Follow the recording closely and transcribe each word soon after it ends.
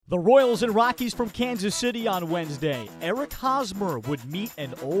The Royals and Rockies from Kansas City on Wednesday. Eric Hosmer would meet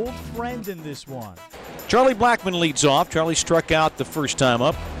an old friend in this one. Charlie Blackmon leads off. Charlie struck out the first time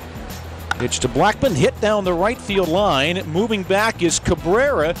up. Pitch to Blackmon, hit down the right field line. Moving back is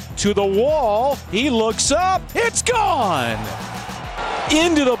Cabrera to the wall. He looks up. It's gone!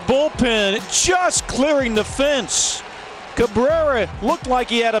 Into the bullpen, just clearing the fence. Cabrera looked like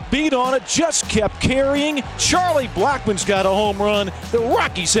he had a beat on it, just kept carrying. Charlie Blackmon's got a home run. The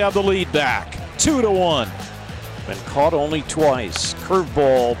Rockies have the lead back, 2-1. Been caught only twice.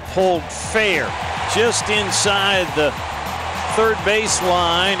 Curveball pulled fair, just inside the third base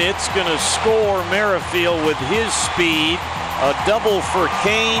line. It's going to score Merrifield with his speed. A double for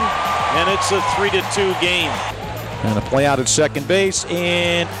Kane, and it's a 3-2 game. And a play out at second base,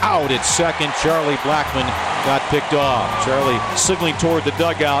 and out at second. Charlie Blackmon got picked off. Charlie signaling toward the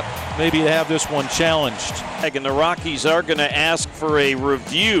dugout, maybe to have this one challenged. And the Rockies are going to ask for a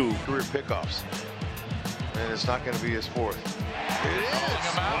review. Career pickoffs, and it's not going to be his fourth. It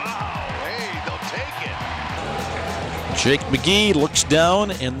is. Wow. Hey, they'll take it. Jake McGee looks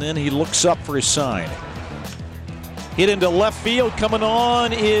down, and then he looks up for his sign. Hit into left field. Coming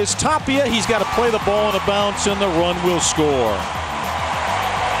on is Tapia. He's got to play the ball in a bounce, and the run will score.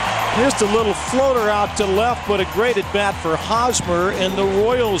 Just a little floater out to left, but a great at bat for Hosmer, and the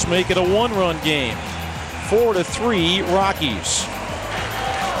Royals make it a one-run game. 4-3 Rockies.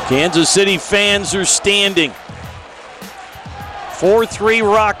 Kansas City fans are standing. 4-3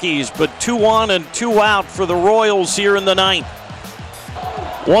 Rockies, but 2 on and 2 out for the Royals here in the ninth.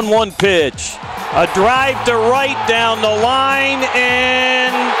 1-1 pitch. A drive to right down the line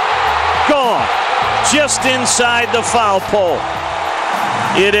and gone. Just inside the foul pole.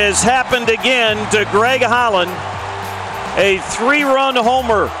 It has happened again to Greg Holland. A 3-run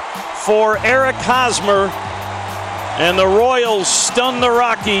homer for Eric Hosmer. And the Royals stun the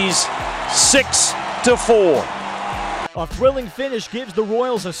Rockies 6-4. A thrilling finish gives the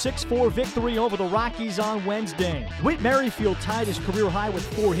Royals a 6-4 victory over the Rockies on Wednesday. Whit Merrifield tied his career high with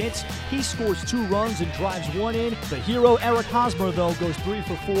 4 hits. He scores 2 runs and drives 1 in. The hero Eric Hosmer, though, goes 3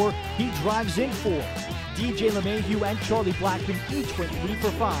 for 4. He drives in 4. DJ LeMahieu and Charlie Blackmon each went 3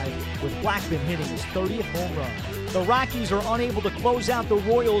 for 5, with Blackmon hitting his 30th home run. The Rockies are unable to close out the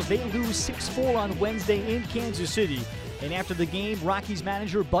Royals. They lose 6-4 on Wednesday in Kansas City. And after the game, Rockies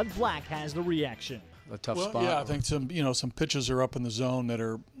manager Bud Black has the reaction. A tough spot. Yeah, I think some pitches are up in the zone that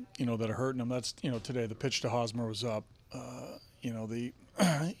are hurting them. That's today the pitch to Hosmer was up.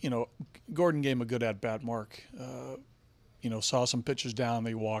 Gordon gave him a good at bat mark. Saw some pitches down,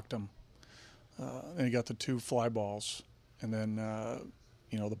 they walked him. And he got the 2 fly balls, and then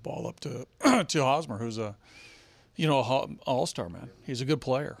the ball up to to Hosmer, who's a all-star man. He's a good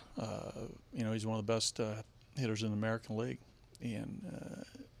player. He's one of the best hitters in the American League, and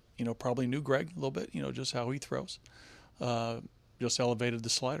probably knew Greg a little bit, just how he throws. Just elevated the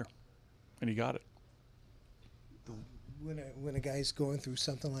slider, and he got it. When a guy's going through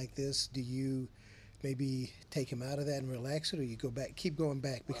something like this, do you maybe take him out of that and relax it, or you keep going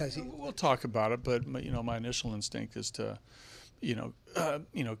back? Because we'll talk about it, but my initial instinct is to,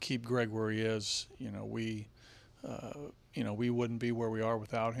 keep Greg where he is. We wouldn't be where we are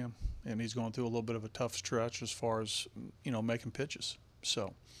without him, and he's going through a little bit of a tough stretch as far as making pitches.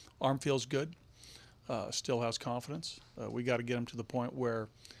 So, arm feels good. Still has confidence. We got to get him to the point where,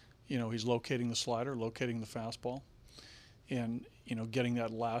 he's locating the slider, locating the fastball, and getting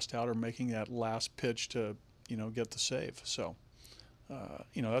that last out or making that last pitch to get the save. So,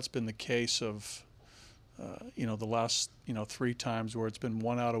 that's been the case of the last 3 times where it's been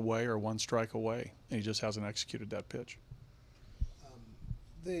 1 out away or 1 strike away, and he just hasn't executed that pitch.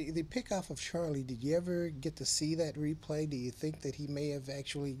 The pickoff of Charlie, did you ever get to see that replay? Do you think that he may have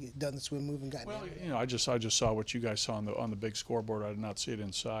actually done the swim move and gotten it? I just saw what you guys saw on the big scoreboard. I did not see it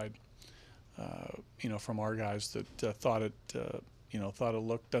inside. From our guys that thought it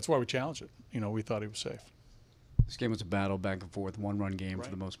looked. That's why we challenged it. We thought he was safe. This game was a battle back and forth, 1-run game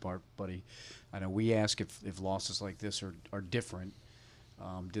for the most part, buddy. I know we ask if losses like this are different.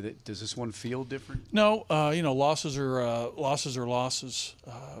 Does this one feel different? No, losses are losses.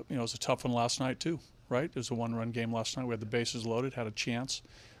 It was a tough one last night too, right? It was a 1-run game last night. We had the bases loaded, had a chance.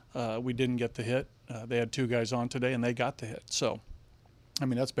 We didn't get the hit. They had 2 guys on today, and they got the hit. So,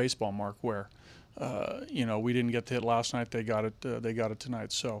 that's baseball, Mark. Where, we didn't get the hit last night. They got it. They got it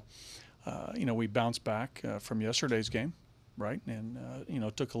tonight. So, we bounced back from yesterday's game, right? And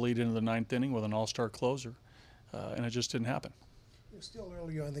took a lead into the 9th inning with an all-star closer, and it just didn't happen. Still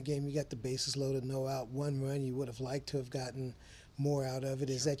earlier on in the game, you got the bases loaded, no out, 1 run. You would have liked to have gotten more out of it?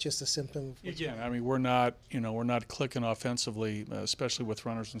 Is that just a symptom? Again, I mean, we're not clicking offensively, especially with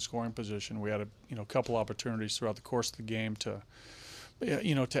runners in scoring position. We had a couple opportunities throughout the course of the game to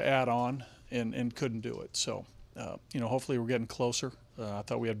add on and couldn't do it. So, hopefully we're getting closer. I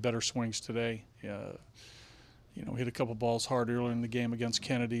thought we had better swings today. We hit a couple balls hard earlier in the game against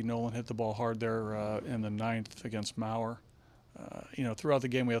Kennedy. Nolan hit the ball hard there in the 9th against Maurer. Throughout the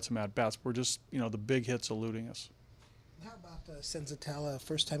game we had some at-bats. We're just, the big hits eluding us. How about Senzatella?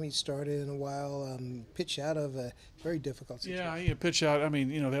 First time he started in a while, pitched out of a very difficult situation. Yeah, he pitched out. I mean,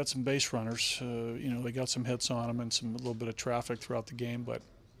 they had some base runners. They got some hits on him and a little bit of traffic throughout the game. But,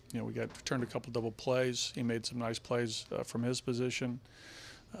 we turned a couple double plays. He made some nice plays from his position.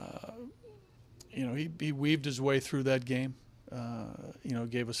 He weaved his way through that game.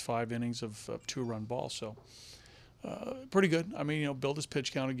 Gave us 5 innings of 2-run ball. So. Pretty good. I mean, build his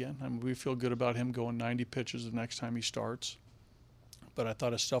pitch count again. I mean, we feel good about him going 90 pitches the next time he starts. But I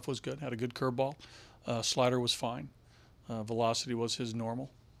thought his stuff was good. Had a good curveball. Slider was fine. Velocity was his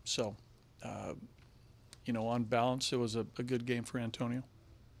normal. So, on balance, it was a good game for Antonio.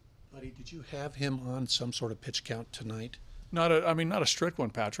 Buddy, did you have him on some sort of pitch count tonight? Not a strict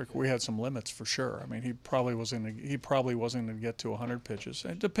one, Patrick. We had some limits for sure. I mean, he probably wasn't going to get to 100 pitches.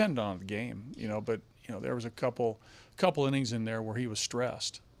 It depended on the game, but there was a couple innings in there where he was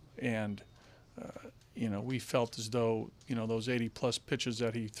stressed, and we felt as though those 80+ pitches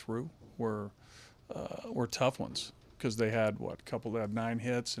that he threw were tough ones because they had they had 9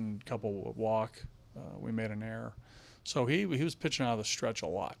 hits and a couple walk. We made an error, so he was pitching out of the stretch a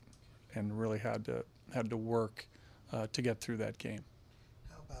lot, and really had to work to get through that game.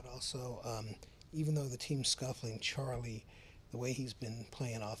 How about also, even though the team's scuffling, Charlie, the way he's been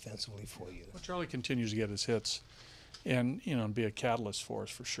playing offensively for you? Well, Charlie continues to get his hits and be a catalyst for us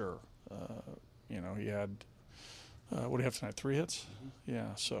for sure. He had, what do you have tonight, 3 hits? Mm-hmm.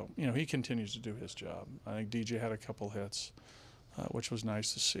 Yeah, so, he continues to do his job. I think DJ had a couple hits, which was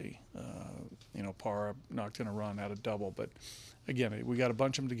nice to see. Parra knocked in a run, had a double. But, again, we got to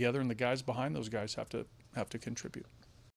bunch them together, and the guys behind those guys have to contribute.